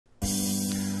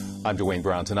I'm Dwayne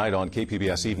Brown. Tonight on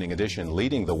KPBS Evening Edition,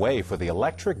 leading the way for the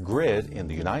electric grid in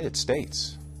the United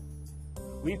States.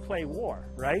 We play war,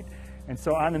 right? And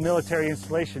so on the military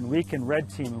installation, we can red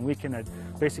team and we can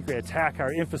basically attack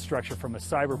our infrastructure from a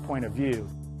cyber point of view.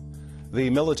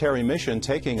 The military mission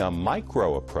taking a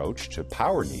micro approach to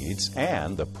power needs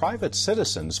and the private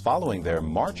citizens following their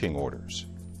marching orders.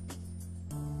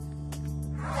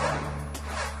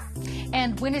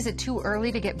 And when is it too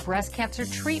early to get breast cancer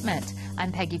treatment?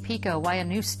 I'm Peggy Pico. Why a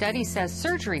new study says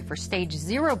surgery for stage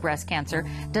 0 breast cancer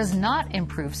does not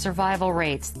improve survival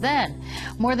rates. Then,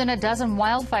 more than a dozen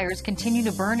wildfires continue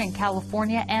to burn in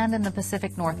California and in the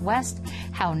Pacific Northwest.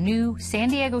 How new San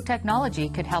Diego technology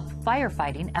could help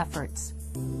firefighting efforts.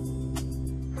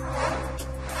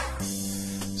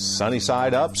 Sunny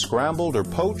side up, scrambled or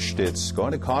poached, it's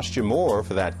going to cost you more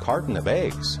for that carton of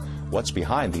eggs. What's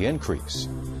behind the increase?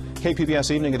 KPBS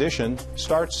Evening Edition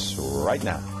starts right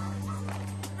now.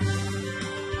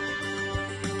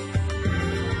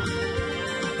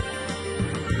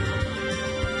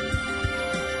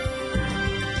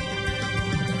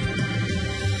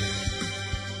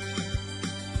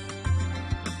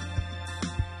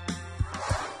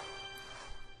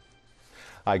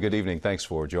 Hi, good evening. Thanks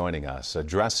for joining us.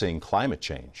 Addressing climate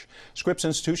change. Scripps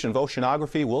Institution of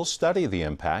Oceanography will study the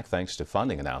impact thanks to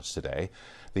funding announced today.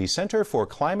 The Center for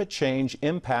Climate Change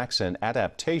Impacts and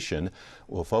Adaptation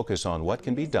will focus on what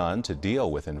can be done to deal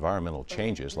with environmental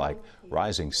changes like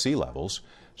rising sea levels.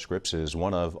 Scripps is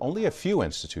one of only a few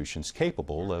institutions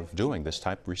capable of doing this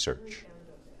type of research.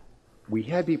 We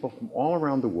had people from all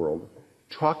around the world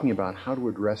talking about how to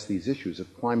address these issues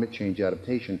of climate change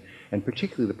adaptation, and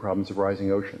particularly the problems of rising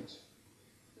oceans.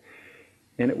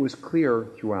 And it was clear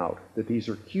throughout that these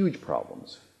are huge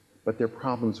problems, but they're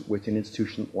problems which an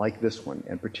institution like this one,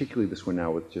 and particularly this one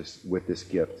now with this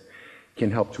gift,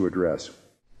 can help to address.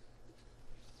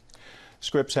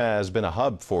 Scripps has been a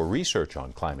hub for research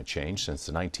on climate change since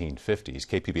the 1950s.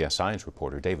 KPBS science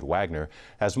reporter David Wagner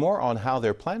has more on how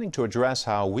they're planning to address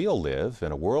how we'll live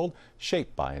in a world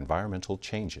shaped by environmental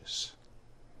changes.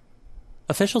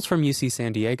 Officials from UC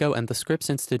San Diego and the Scripps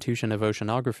Institution of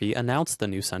Oceanography announced the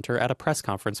new center at a press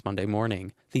conference Monday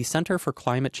morning. The Center for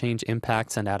Climate Change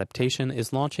Impacts and Adaptation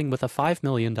is launching with a $5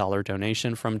 million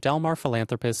donation from Del Mar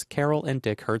philanthropists Carol and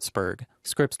Dick Hertzberg.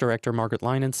 Scripps director Margaret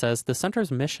Leinen says the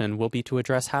center's mission will be to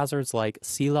address hazards like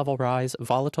sea level rise,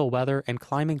 volatile weather, and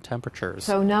climbing temperatures.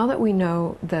 So now that we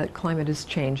know that climate is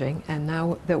changing, and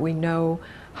now that we know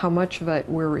how much of it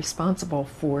we're responsible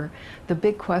for, the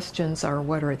big questions are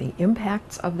what are the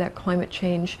impacts of that climate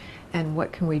change and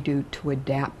what can we do to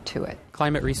adapt to it.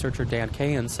 Climate researcher Dan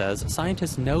Cahan says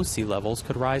scientists know sea levels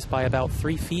could rise by about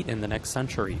 3 feet in the next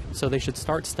century, so they should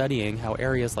start studying how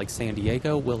areas like San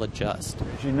Diego will adjust.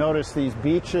 As you notice, these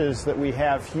beaches that we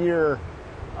have here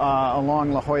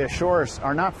along La Jolla shores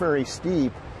are not very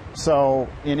steep, so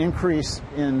an increase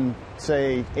in,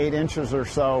 say, 8 inches or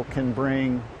so can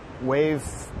bring wave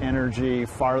energy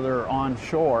farther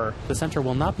onshore. The center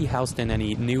will not be housed in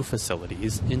any new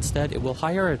facilities. Instead, it will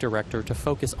hire a director to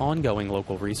focus ongoing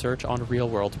local research on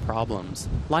real-world problems.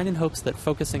 Leinen hopes that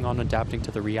focusing on adapting to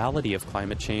the reality of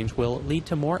climate change will lead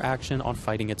to more action on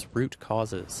fighting its root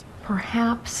causes.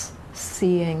 Perhaps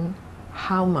seeing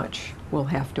how much we'll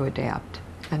have to adapt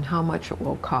and how much it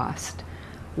will cost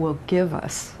will give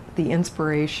us the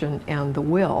inspiration and the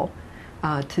will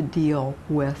to deal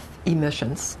with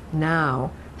emissions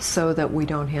now so that we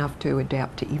don't have to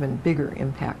adapt to even bigger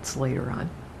impacts later on.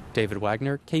 David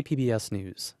Wagner, KPBS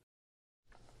News.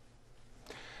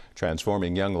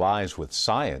 Transforming young lives with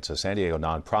science, a San Diego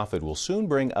nonprofit will soon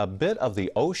bring a bit of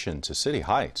the ocean to City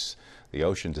Heights. The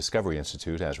Ocean Discovery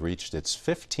Institute has reached its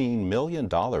 $15 million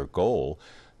goal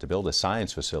to build a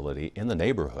science facility in the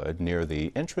neighborhood near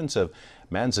the entrance of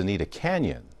Manzanita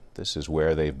Canyon. This is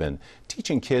where they've been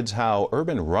teaching kids how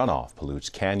urban runoff pollutes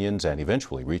canyons and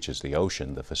eventually reaches the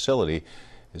ocean. The facility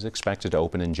is expected to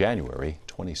open in January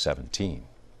 2017.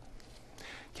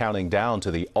 Counting down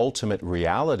to the ultimate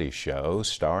reality show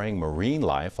starring marine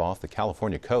life off the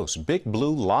California coast, Big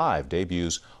Blue Live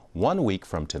debuts 1 week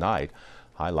from tonight,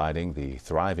 highlighting the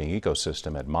thriving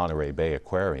ecosystem at Monterey Bay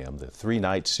Aquarium. The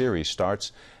 3-night series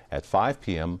starts at 5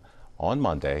 p.m. on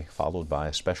Monday, followed by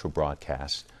a special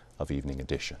broadcast of Evening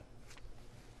Edition.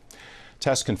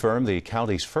 Tests confirm the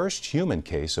county's first human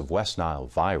case of West Nile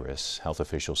virus. Health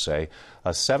officials say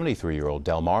a 73-year-old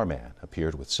Del Mar man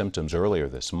appeared with symptoms earlier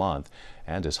this month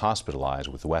and is hospitalized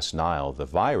with West Nile. The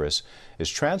virus is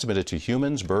transmitted to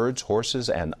humans, birds, horses,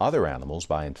 and other animals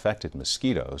by infected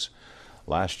mosquitoes.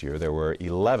 Last year, there were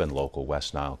 11 local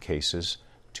West Nile cases.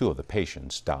 2 of the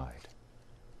patients died.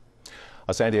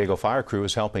 A San Diego fire crew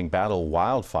is helping battle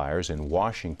wildfires in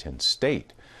Washington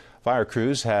state. Fire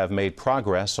crews have made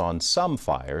progress on some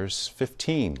fires.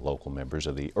 15 local members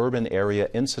of the Urban Area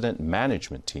Incident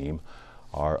Management Team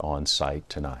are on site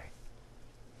tonight.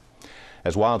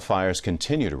 As wildfires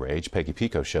continue to rage, Peggy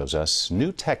Pico shows us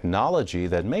new technology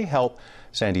that may help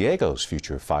San Diego's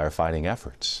future firefighting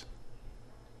efforts.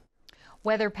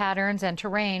 Weather patterns and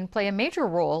terrain play a major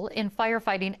role in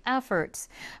firefighting efforts.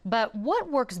 But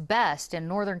what works best in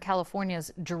Northern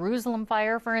California's Jerusalem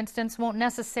fire, for instance, won't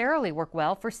necessarily work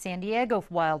well for San Diego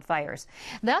wildfires.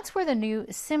 That's where the new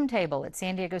SIM table at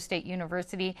San Diego State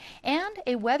University and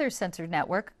a weather sensor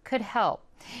network could help.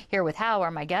 Here with how are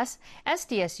my guests,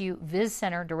 SDSU Viz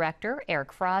Center Director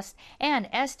Eric Frost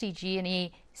and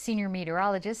SDG&E Senior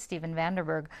Meteorologist Stephen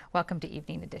Vanderberg. Welcome to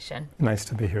Evening Edition. Nice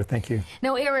to be here. Thank you.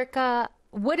 Now, Eric,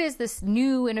 what is this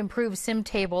new and improved SIM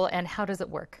table and how does it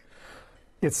work?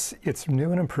 It's new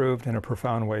and improved in a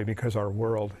profound way because our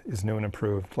world is new and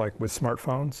improved. Like with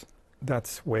smartphones,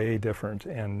 that's way different,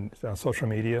 and social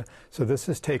media. So this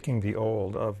is taking the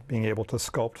old of being able to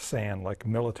sculpt sand like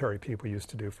military people used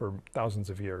to do for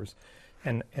thousands of years,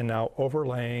 and now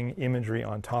overlaying imagery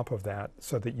on top of that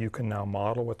so that you can now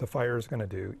model what the fire is going to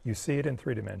do. You see it in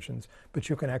 3 dimensions, but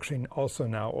you can actually also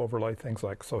now overlay things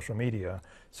like social media.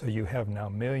 So you have now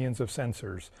millions of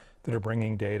sensors that are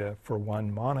bringing data for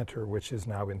one monitor, which is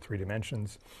now in 3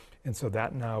 dimensions. And so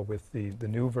that now with the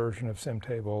new version of SIM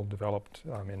table developed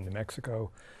in New Mexico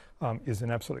is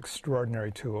an absolutely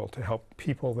extraordinary tool to help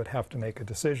people that have to make a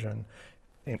decision,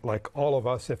 like all of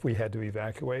us if we had to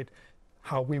evacuate.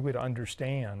 How we would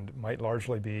understand might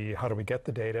largely be how do we get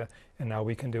the data, and now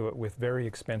we can do it with very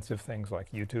expensive things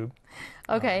like YouTube.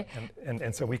 Okay.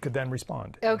 And so we could then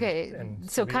respond. Okay. And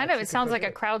so kind of it sounds like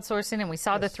a crowdsourcing, and we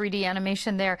saw Yes. the 3D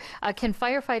animation there. Can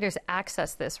firefighters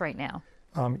access this right now?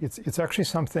 It's actually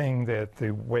something that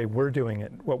the way we're doing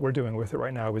it, what we're doing with it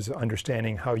right now is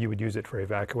understanding how you would use it for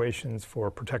evacuations, for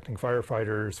protecting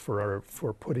firefighters,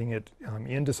 for putting it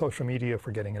into social media,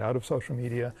 for getting it out of social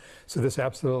media. So this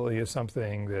absolutely is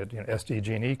something that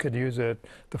SDG&E could use it,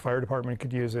 the fire department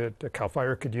could use it, CAL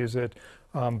FIRE could use it.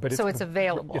 But So it's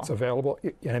available. It's available,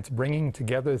 and it's bringing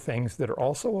together things that are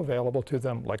also available to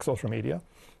them, like social media.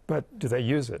 But do they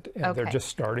use it? And they're just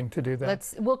starting to do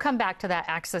that. We'll come back to that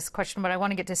access question, but I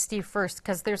want to get to Steve first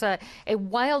because there's a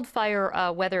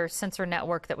wildfire weather sensor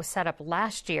network that was set up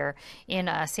last year in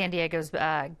San Diego's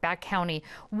back county.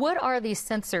 What are these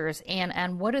sensors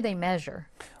and what do they measure?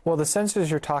 Well, the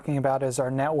sensors you're talking about is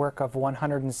our network of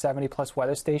 170 plus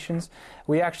weather stations.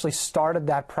 We actually started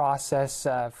that process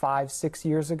 5-6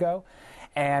 years ago.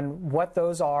 And what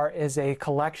those are is a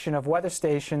collection of weather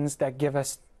stations that give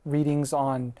us readings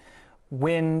on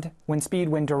wind speed,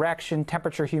 wind direction,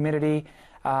 temperature, humidity,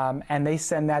 and they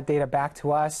send that data back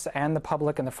to us and the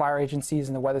public and the fire agencies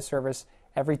and the weather service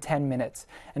every 10 minutes.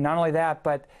 And not only that,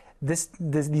 but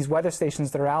these weather stations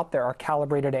that are out there are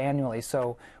calibrated annually,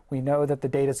 so we know that the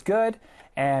data is good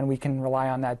and we can rely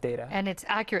on that data. And it's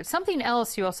accurate. Something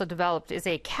else you also developed is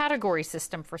a category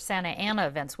system for Santa Ana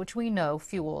events, which we know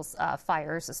fuels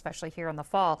fires, especially here in the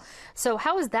fall. So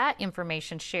how is that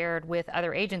information shared with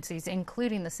other agencies,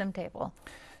 including the SIM table?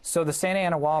 So the Santa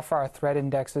Ana Wildfire Threat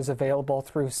Index is available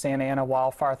through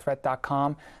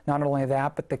santaanawildfirethreat.com. Not only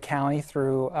that, but the county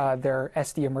through their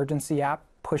SD emergency app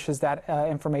pushes that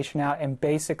information out, and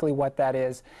basically what that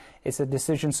is a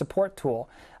decision support tool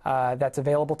that's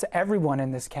available to everyone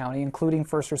in this county, including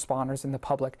first responders and the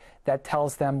public, that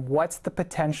tells them what's the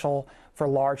potential for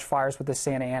large fires with the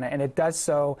Santa Ana, and it does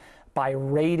so by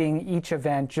rating each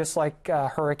event just like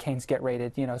hurricanes get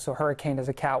rated. So hurricane is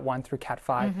a Cat 1 through Cat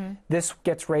 5. This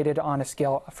gets rated on a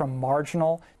scale from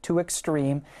marginal to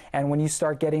extreme, and when you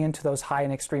start getting into those high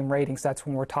and extreme ratings, that's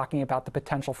when we're talking about the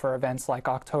potential for events like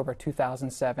October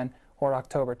 2007 or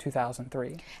October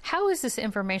 2003. How is this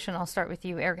information, I'll start with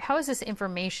you, Eric, how is this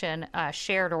information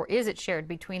shared, or is it shared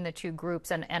between the two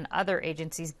groups and other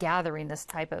agencies gathering this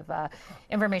type of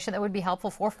information that would be helpful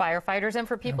for firefighters and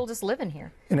for people just living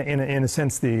here? In a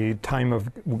sense, the time of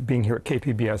being here at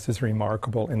KPBS is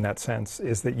remarkable in that sense,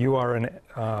 is that you are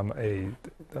a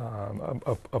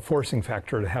forcing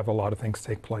factor to have a lot of things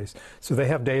take place. So they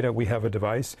have data, we have a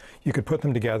device. You could put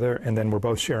them together, and then we're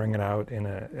both sharing it out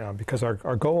because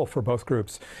our goal for both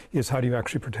groups is how do you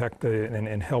actually protect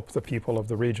and help the people of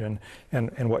the region.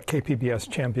 And what KPBS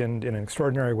championed in an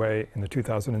extraordinary way in the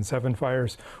 2007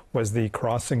 fires was the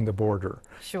crossing the border.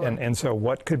 Sure. And so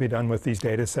what could be done with these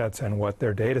data sets and what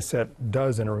their data set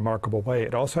does in a remarkable way.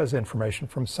 It also has information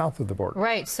from south of the border.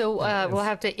 Right. So we'll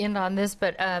have to end on this,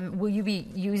 but will you be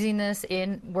using this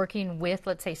in working with,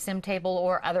 let's say, SimTable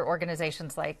or other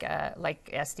organizations like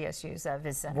SDSU's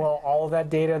Viz Center? Well, all of that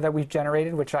data that we've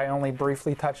generated, which I only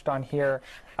briefly touched on here,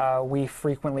 we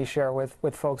frequently share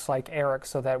with folks like Eric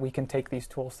so that we can take these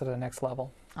tools to the next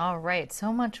level. All right,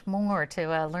 so much more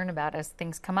to learn about as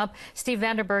things come up. Steve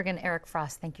Vanderberg and Eric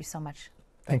Frost, thank you so much.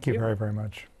 Thank you very, very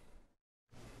much.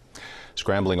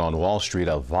 Scrambling on Wall Street,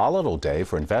 a volatile day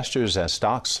for investors as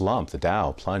stocks slump. The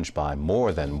Dow plunged by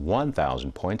more than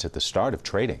 1,000 points at the start of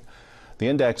trading. The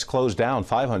index closed down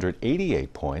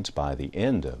 588 points by the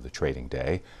end of the trading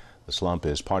day. The slump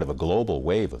is part of a global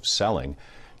wave of selling,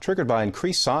 triggered by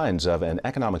increased signs of an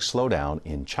economic slowdown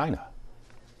in China.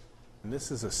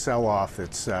 This is a sell-off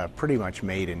that's pretty much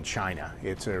made in China.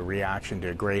 It's a reaction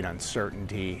to great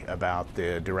uncertainty about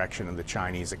the direction of the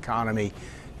Chinese economy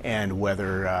and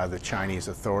whether the Chinese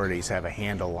authorities have a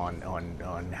handle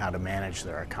on how to manage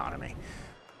their economy.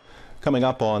 Coming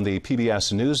up on the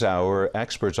PBS NewsHour,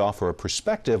 experts offer a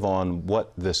perspective on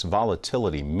what this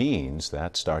volatility means.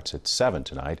 That starts at 7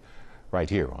 tonight, right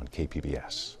here on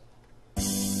KPBS.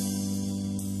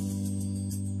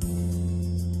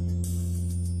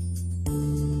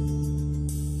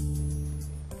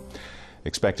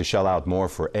 Expect to shell out more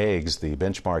for eggs. The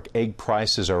benchmark egg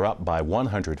prices are up by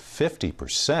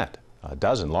 150%. A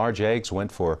dozen large eggs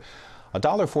went for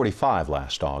 $1.45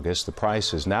 last August. The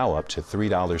price is now up to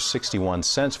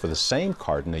 $3.61 for the same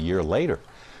carton a year later.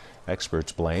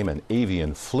 Experts blame an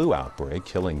avian flu outbreak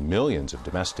killing millions of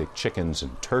domestic chickens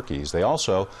and turkeys. They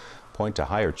also point to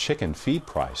higher chicken feed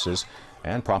prices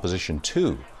and Proposition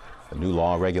 2. The new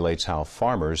law regulates how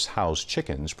farmers house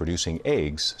chickens producing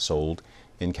eggs sold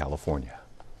in California.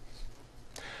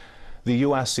 The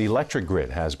U.S. electric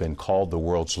grid has been called the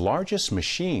world's largest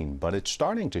machine, but it's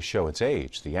starting to show its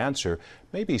age. The answer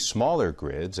may be smaller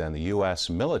grids, and the U.S.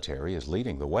 military is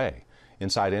leading the way.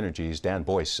 Inside Energy's Dan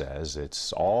Boyce says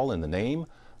it's all in the name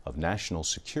of national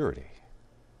security.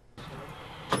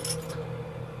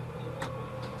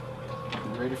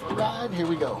 Ready for a ride? Here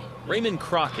we go. Raymond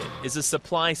Crockett is a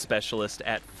supply specialist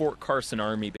at Fort Carson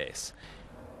Army Base.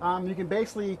 You can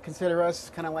basically consider us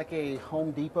kind of like a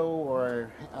Home Depot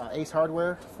or Ace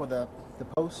Hardware for the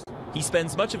post. He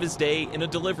spends much of his day in a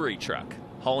delivery truck,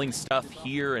 hauling stuff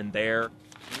here and there.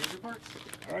 Here's your parts.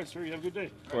 All right, sir, you have a good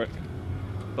day. All right.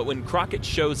 But when Crockett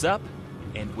shows up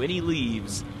and when he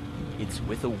leaves, it's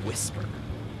with a whisper.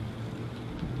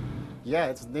 Yeah,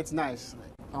 it's nice.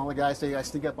 All the guys say I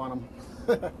sneak up on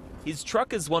them. His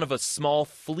truck is one of a small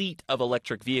fleet of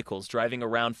electric vehicles driving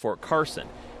around Fort Carson,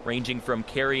 ranging from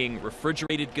carrying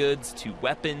refrigerated goods to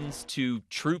weapons to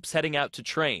troops heading out to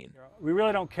train. We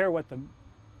really don't care what the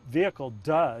vehicle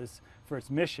does for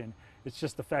its mission. It's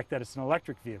just the fact that it's an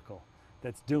electric vehicle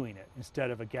that's doing it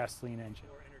instead of a gasoline engine.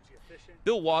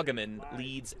 Bill Wagaman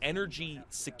leads energy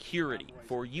security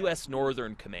for U.S.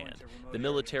 Northern Command, the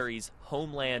military's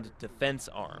homeland defense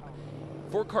arm.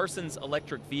 Fort Carson's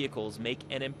electric vehicles make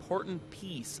an important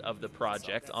piece of the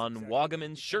project on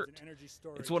Wagaman's shirt.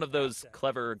 It's one of those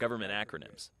clever government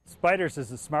acronyms. SPIDERS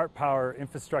is a smart power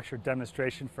infrastructure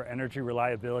demonstration for energy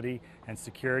reliability and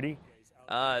security.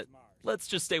 Let's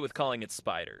just stay with calling it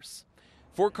SPIDERS.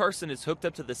 Fort Carson is hooked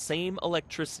up to the same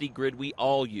electricity grid we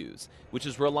all use, which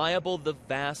is reliable the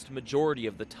vast majority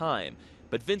of the time.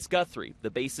 But Vince Guthrie,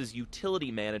 the base's utility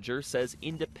manager, says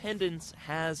independence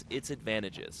has its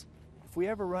advantages. If we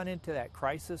ever run into that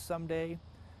crisis someday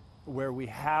where we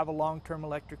have a long-term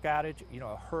electric outage,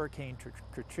 a Hurricane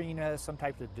Katrina, some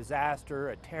type of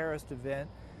disaster, a terrorist event.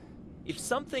 If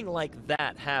something like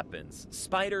that happens,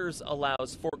 SPIDERS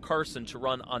allows Fort Carson to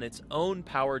run on its own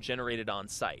power generated on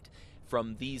site.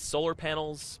 From these solar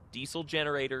panels, diesel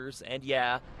generators, and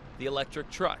the electric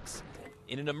trucks.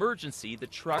 In an emergency, the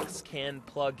trucks can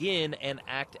plug in and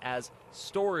act as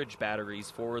storage batteries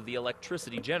for the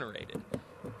electricity generated.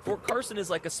 Fort Carson is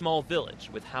like a small village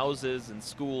with houses and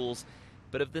schools,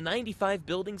 but of the 95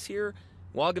 buildings here,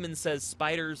 Wagaman says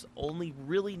SPIDERS only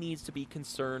really needs to be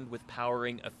concerned with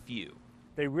powering a few.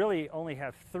 They really only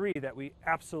have 3 that we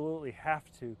absolutely have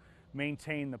to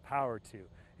maintain the power to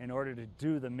in order to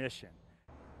do the mission.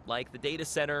 Like the data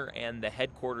center and the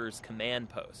headquarters command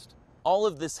post. All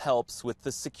of this helps with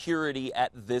the security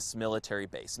at this military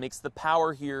base, makes the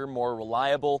power here more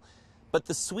reliable, but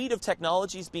the suite of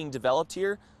technologies being developed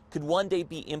here could one day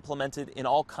be implemented in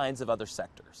all kinds of other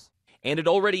sectors. And it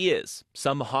already is.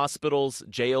 Some hospitals,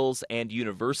 jails, and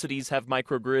universities have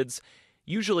microgrids.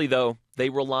 Usually, though, they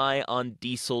rely on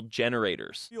diesel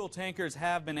generators. Fuel tankers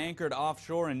have been anchored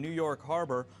offshore in New York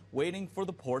Harbor, waiting for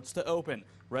the ports to open.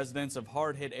 Residents of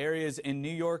hard-hit areas in New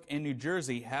York and New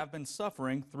Jersey have been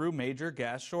suffering through major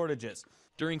gas shortages.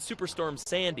 During Superstorm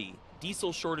Sandy,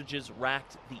 diesel shortages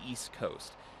racked the East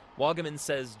Coast. Wagaman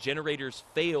says generators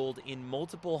failed in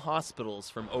multiple hospitals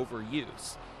from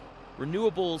overuse.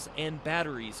 Renewables and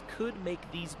batteries could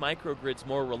make these microgrids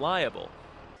more reliable.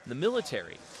 The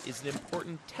military is an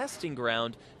important testing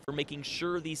ground for making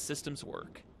sure these systems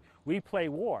work. We play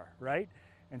war, right?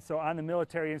 And so on the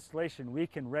military installation, we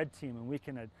can red team and we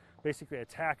can basically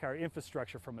attack our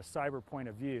infrastructure from a cyber point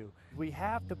of view. We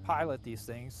have to pilot these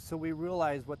things so we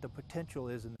realize what the potential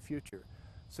is in the future.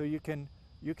 So you can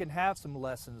have some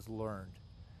lessons learned,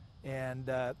 and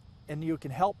you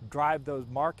can help drive those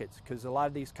markets, because a lot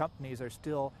of these companies are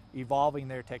still evolving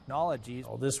their technologies.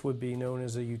 This would be known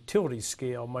as a utility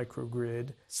scale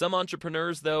microgrid. Some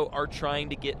entrepreneurs, though, are trying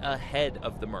to get ahead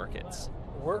of the markets.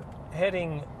 We're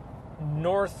heading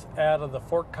north out of the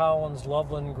Fort Collins,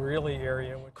 Loveland, Greeley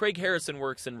area. Craig Harrison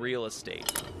works in real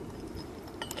estate.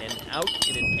 And out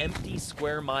in an empty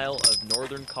square mile of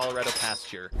northern Colorado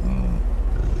pasture,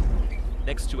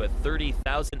 next to a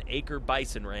 30,000-acre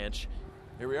bison ranch,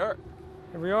 Here we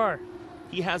are.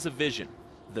 He has a vision,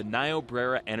 the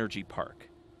Niobrara Energy Park.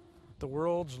 The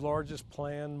world's largest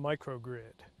planned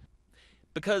microgrid.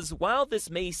 Because while this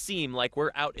may seem like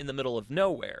we're out in the middle of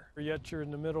nowhere, Yet you're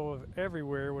in the middle of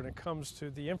everywhere when it comes to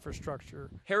the infrastructure.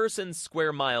 Harrison's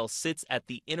square mile sits at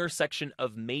the intersection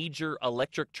of major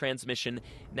electric transmission,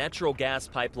 natural gas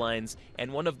pipelines,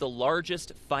 and one of the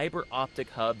largest fiber optic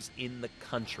hubs in the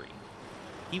country.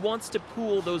 He wants to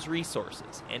pool those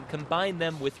resources and combine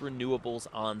them with renewables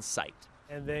on site.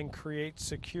 And then create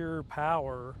secure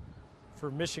power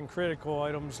for mission critical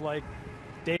items like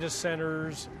data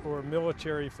centers or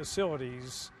military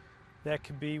facilities that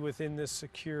could be within this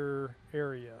secure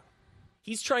area.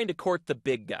 He's trying to court the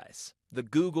big guys, the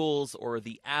Googles or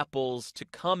the Apples, to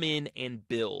come in and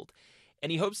build.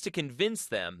 And he hopes to convince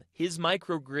them his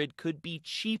microgrid could be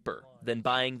cheaper than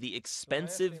buying the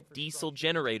expensive diesel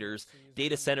generators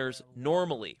data centers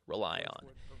normally rely on.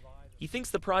 He thinks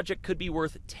the project could be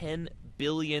worth $10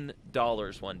 billion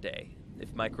one day,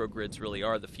 if microgrids really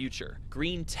are the future.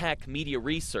 Green Tech Media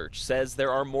Research says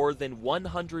there are more than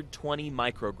 120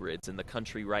 microgrids in the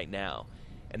country right now,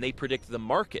 and they predict the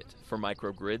market for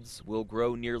microgrids will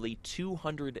grow nearly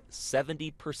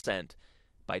 270%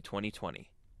 by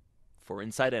 2020. For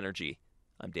Inside Energy,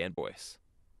 I'm Dan Boyce.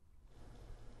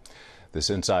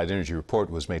 This Inside Energy report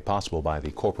was made possible by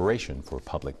the Corporation for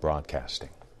Public Broadcasting.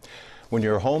 When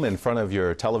you're home in front of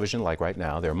your television like right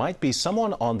now, there might be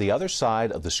someone on the other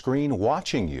side of the screen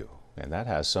watching you, and that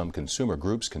has some consumer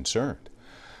groups concerned.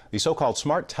 The so-called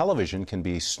smart television can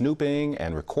be snooping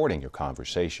and recording your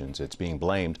conversations. It's being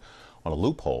blamed on a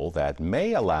loophole that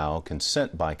may allow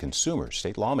consent by consumers.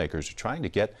 State lawmakers are trying to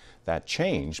get that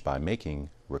changed by making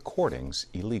recordings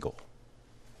illegal.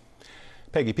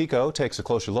 Peggy Pico takes a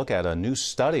closer look at a new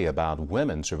study about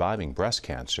women surviving breast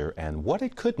cancer and what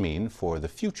it could mean for the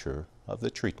future of the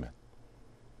treatment.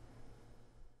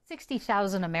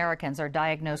 60,000 Americans are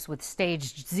diagnosed with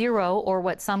stage 0, or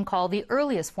what some call the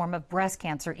earliest form of breast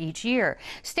cancer each year.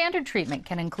 Standard treatment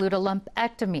can include a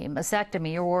lumpectomy,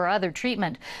 mastectomy, or other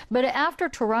treatment. But after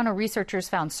Toronto researchers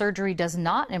found surgery does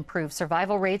not improve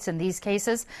survival rates in these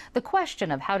cases, the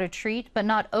question of how to treat but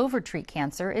not overtreat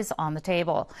cancer is on the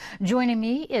table. Joining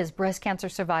me is breast cancer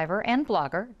survivor and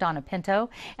blogger Donna Pinto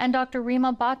and Dr.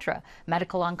 Rima Batra,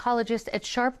 medical oncologist at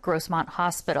Sharp Grossmont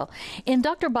Hospital. And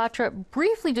Dr. Batra,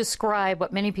 briefly describe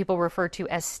what many people refer to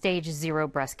as stage 0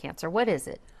 breast cancer. What is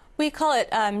it? We call it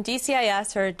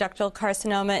DCIS, or ductal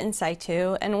carcinoma in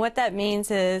situ, and what that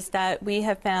means is that we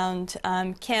have found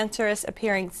cancerous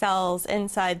appearing cells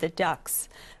inside the ducts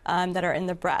that are in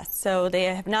the breast. So they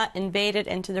have not invaded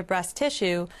into the breast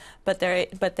tissue, but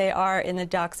they are in the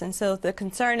ducts. And so the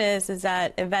concern is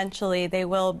that eventually they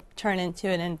will turn into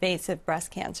an invasive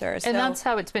breast cancer. And that's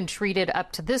how it's been treated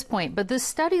up to this point. But this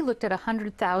study looked at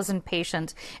 100,000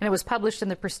 patients, and it was published in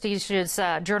the prestigious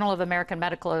Journal of American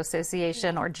Medical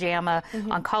Association, or JAMA,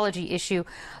 oncology issue.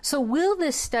 So will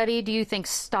this study, do you think,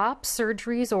 stop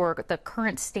surgeries or the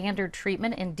current standard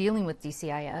treatment in dealing with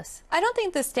DCIS? I don't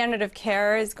think the standard of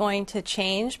care is going to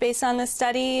change based on this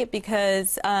study,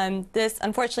 because this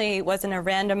unfortunately wasn't a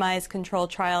randomized controlled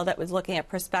trial that was looking at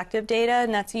prospective data,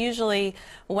 and that's usually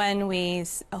when we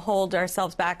hold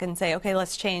ourselves back and say, okay,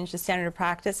 let's change the standard of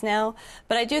practice now.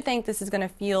 But I do think this is going to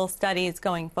fuel studies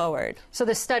going forward. So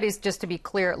the studies, just to be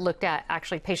clear, looked at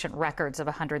actually patient records of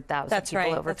 100,000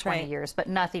 people over 20 years, but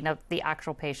nothing of the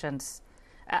actual patients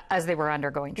as they were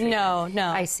undergoing treatment? No.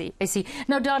 I see.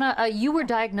 Now, Donna, you were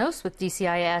diagnosed with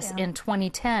DCIS in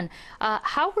 2010.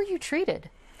 How were you treated?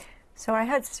 So I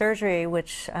had surgery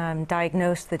which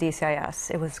diagnosed the DCIS.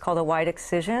 It was called a wide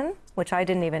excision, which I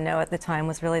didn't even know at the time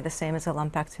was really the same as a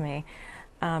lumpectomy.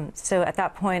 So at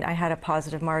that point, I had a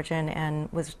positive margin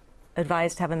and was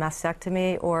advised to have a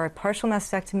mastectomy or a partial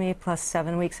mastectomy plus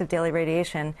 7 weeks of daily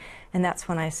radiation. And that's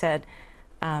when I said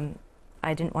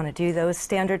I didn't want to do those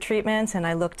standard treatments, and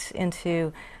I looked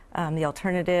into the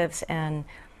alternatives and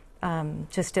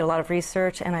just did a lot of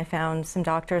research, and I found some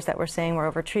doctors that were saying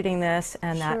we're overtreating this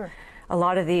and that a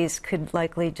lot of these could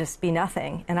likely just be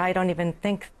nothing. And I don't even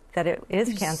think that it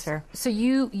is cancer. So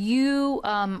you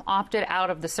opted out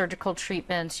of the surgical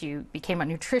treatments. You became a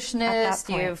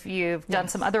nutritionist. You've done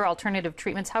some other alternative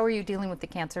treatments. How are you dealing with the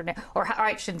cancer now? Or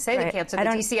I shouldn't say the cancer, the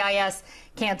DCIS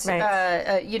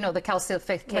cancer. You know, the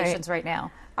calcifications right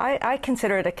now. I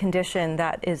consider it a condition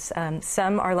that is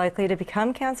some are likely to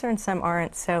become cancer and some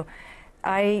aren't. So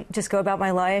I just go about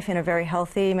my life in a very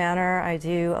healthy manner. I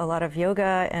do a lot of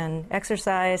yoga and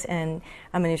exercise, and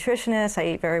I'm a nutritionist.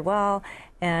 I eat very well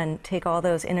and take all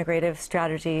those integrative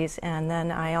strategies. And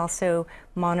then I also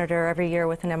monitor every year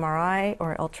with an MRI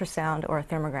or ultrasound or a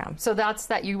thermogram. So that's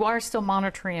that you are still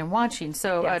monitoring and watching.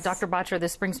 So Dr. Batra,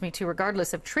 this brings me to,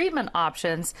 regardless of treatment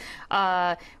options,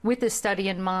 with this study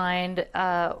in mind,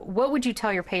 what would you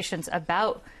tell your patients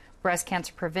about breast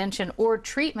cancer prevention or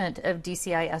treatment of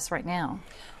DCIS right now?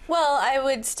 Well, I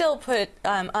would still put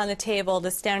on the table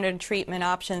the standard treatment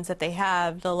options that they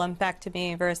have, the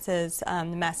lumpectomy versus the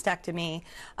mastectomy.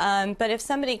 But if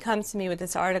somebody comes to me with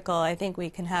this article, I think we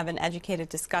can have an educated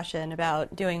discussion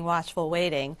about doing watchful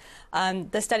waiting.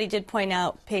 The study did point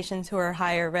out patients who are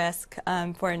higher risk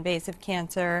for invasive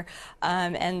cancer,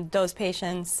 and those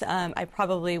patients, I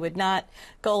probably would not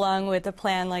go along with a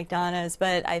plan like Donna's,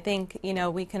 but I think, you know,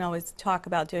 we can always talk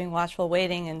about doing watchful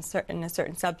waiting in a certain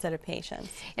subset of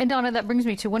patients. And Donna, that brings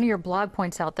me to one of your blog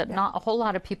points out that not a whole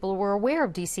lot of people were aware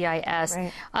of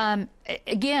DCIS.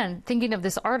 Again, thinking of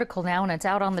this article now, and it's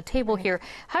out on the table here,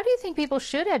 how do you think people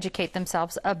should educate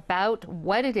themselves about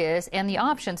what it is and the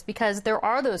options? Because there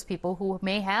are those people who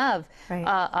may have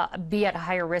be at a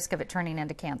higher risk of it turning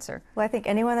into cancer. Well, I think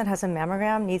anyone that has a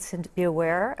mammogram needs to be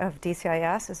aware of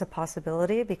DCIS as a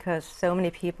possibility, because so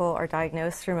many people are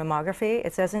diagnosed through mammography.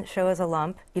 It doesn't show as a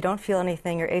lump. You don't feel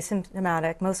anything. You're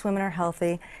asymptomatic. Most women are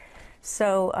healthy.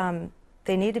 So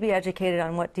they need to be educated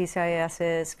on what DCIS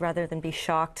is rather than be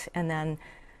shocked and then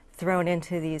thrown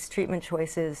into these treatment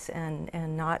choices and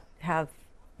not have,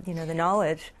 you know, the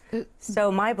knowledge.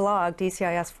 So my blog,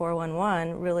 DCIS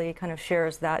 411, really kind of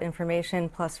shares that information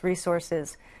plus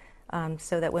resources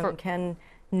so that women can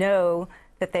know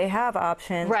that they have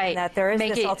options, and that there is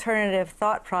this alternative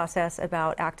thought process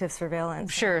about active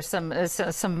surveillance. Sure, some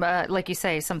like you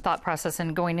say, some thought process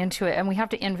and going into it. And we have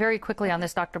to end very quickly on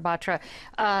this, Dr. Batra.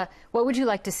 What would you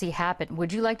like to see happen?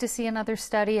 Would you like to see another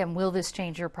study, and will this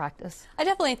change your practice? I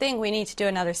definitely think we need to do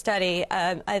another study.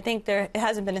 I think it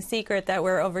hasn't been a secret that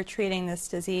we're overtreating this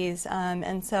disease,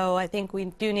 and so I think we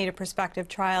do need a prospective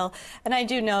trial. And I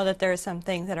do know that there are some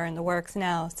things that are in the works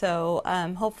now. So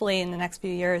hopefully in the next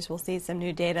few years we'll see some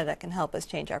new data that can help us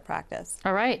change our practice.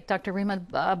 All right, Dr. Rima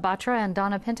Batra and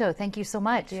Donna Pinto, thank you so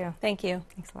much. Thank you.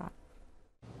 Thanks a lot.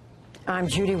 I'm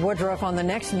Judy Woodruff. On the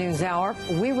next News Hour,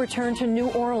 we return to New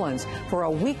Orleans for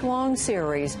a week-long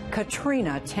series,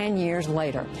 Katrina 10 Years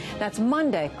Later. That's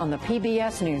Monday on the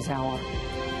PBS News Hour.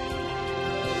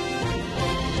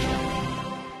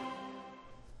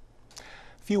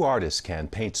 Few artists can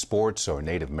paint sports or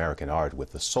Native American art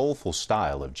with the soulful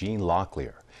style of Gene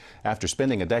Locklear. After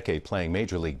spending a decade playing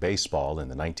Major League Baseball in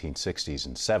the 1960s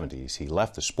and 70s, he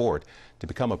left the sport to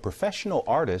become a professional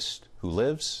artist who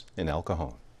lives in El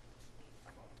Cajon.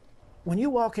 When you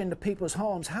walk into people's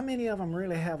homes, how many of them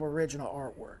really have original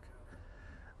artwork?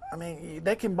 I mean,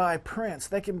 they can buy prints,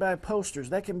 they can buy posters,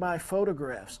 they can buy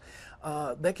photographs.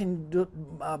 They can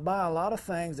buy a lot of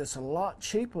things that's a lot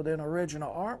cheaper than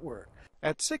original artwork.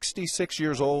 At 66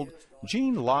 years old,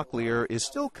 Gene Locklear is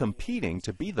still competing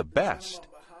to be the best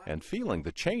and feeling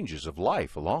the changes of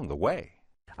life along the way.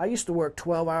 I used to work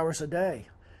 12 hours a day.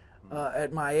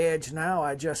 At my age now,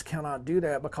 I just cannot do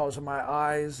that because of my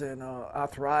eyes and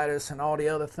arthritis and all the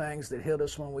other things that hit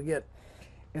us when we get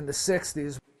in the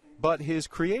 60s. But his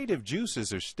creative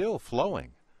juices are still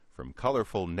flowing, from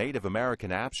colorful Native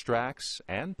American abstracts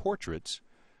and portraits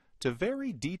to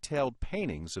very detailed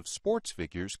paintings of sports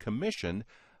figures commissioned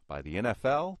by the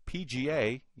NFL,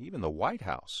 PGA, even the White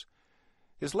House.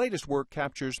 His latest work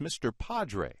captures Mr.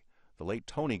 Padre, the late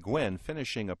Tony Gwynn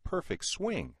finishing a perfect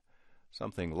swing,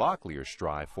 something Locklear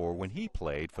strived for when he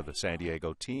played for the San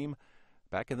Diego team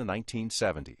back in the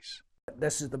 1970s.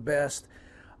 This is the best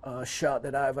shot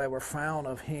that I've ever found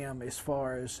of him, as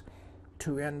far as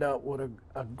to end up with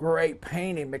a great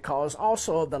painting, because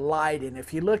also the lighting.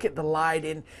 If you look at the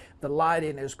lighting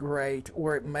is great,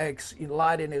 or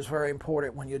lighting is very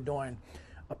important when you're doing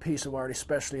a piece of art,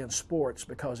 especially in sports,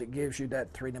 because it gives you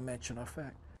that three-dimensional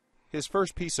effect. His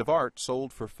first piece of art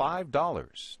sold for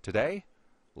 $5. Today,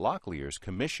 Locklear's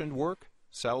commissioned work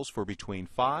sells for between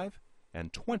 $5,000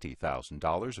 and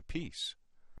 $20,000 a piece.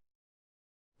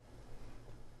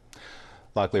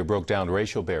 Locklear broke down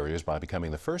racial barriers by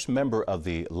becoming the first member of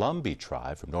the Lumbee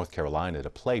tribe from North Carolina to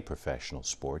play professional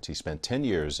sports. He spent 10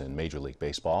 years in Major League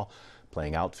Baseball,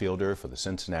 playing outfielder for the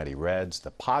Cincinnati Reds,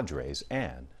 the Padres,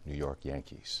 and New York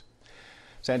Yankees.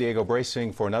 San Diego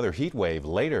bracing for another heat wave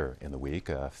later in the week.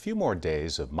 A few more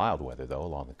days of mild weather, though,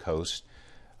 along the coast.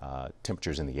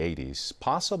 Temperatures in the 80s.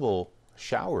 Possible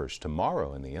showers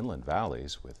tomorrow in the inland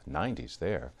valleys with 90s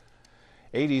there.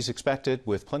 80s expected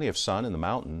with plenty of sun in the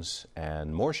mountains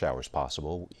and more showers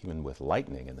possible, even with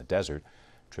lightning in the desert.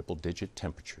 Triple-digit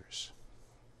temperatures.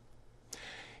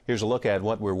 Here's a look at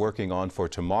what we're working on for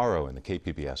tomorrow in the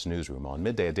KPBS newsroom. On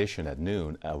Midday Edition at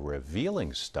noon, a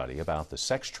revealing study about the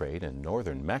sex trade in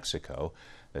northern Mexico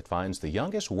that finds the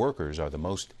youngest workers are the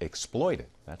most exploited.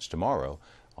 That's tomorrow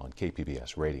on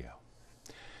KPBS Radio.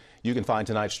 You can find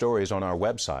tonight's stories on our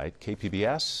website,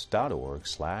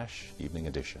 kpbs.org/evening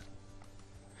edition.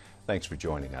 Thanks for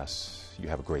joining us. You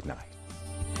have a great night.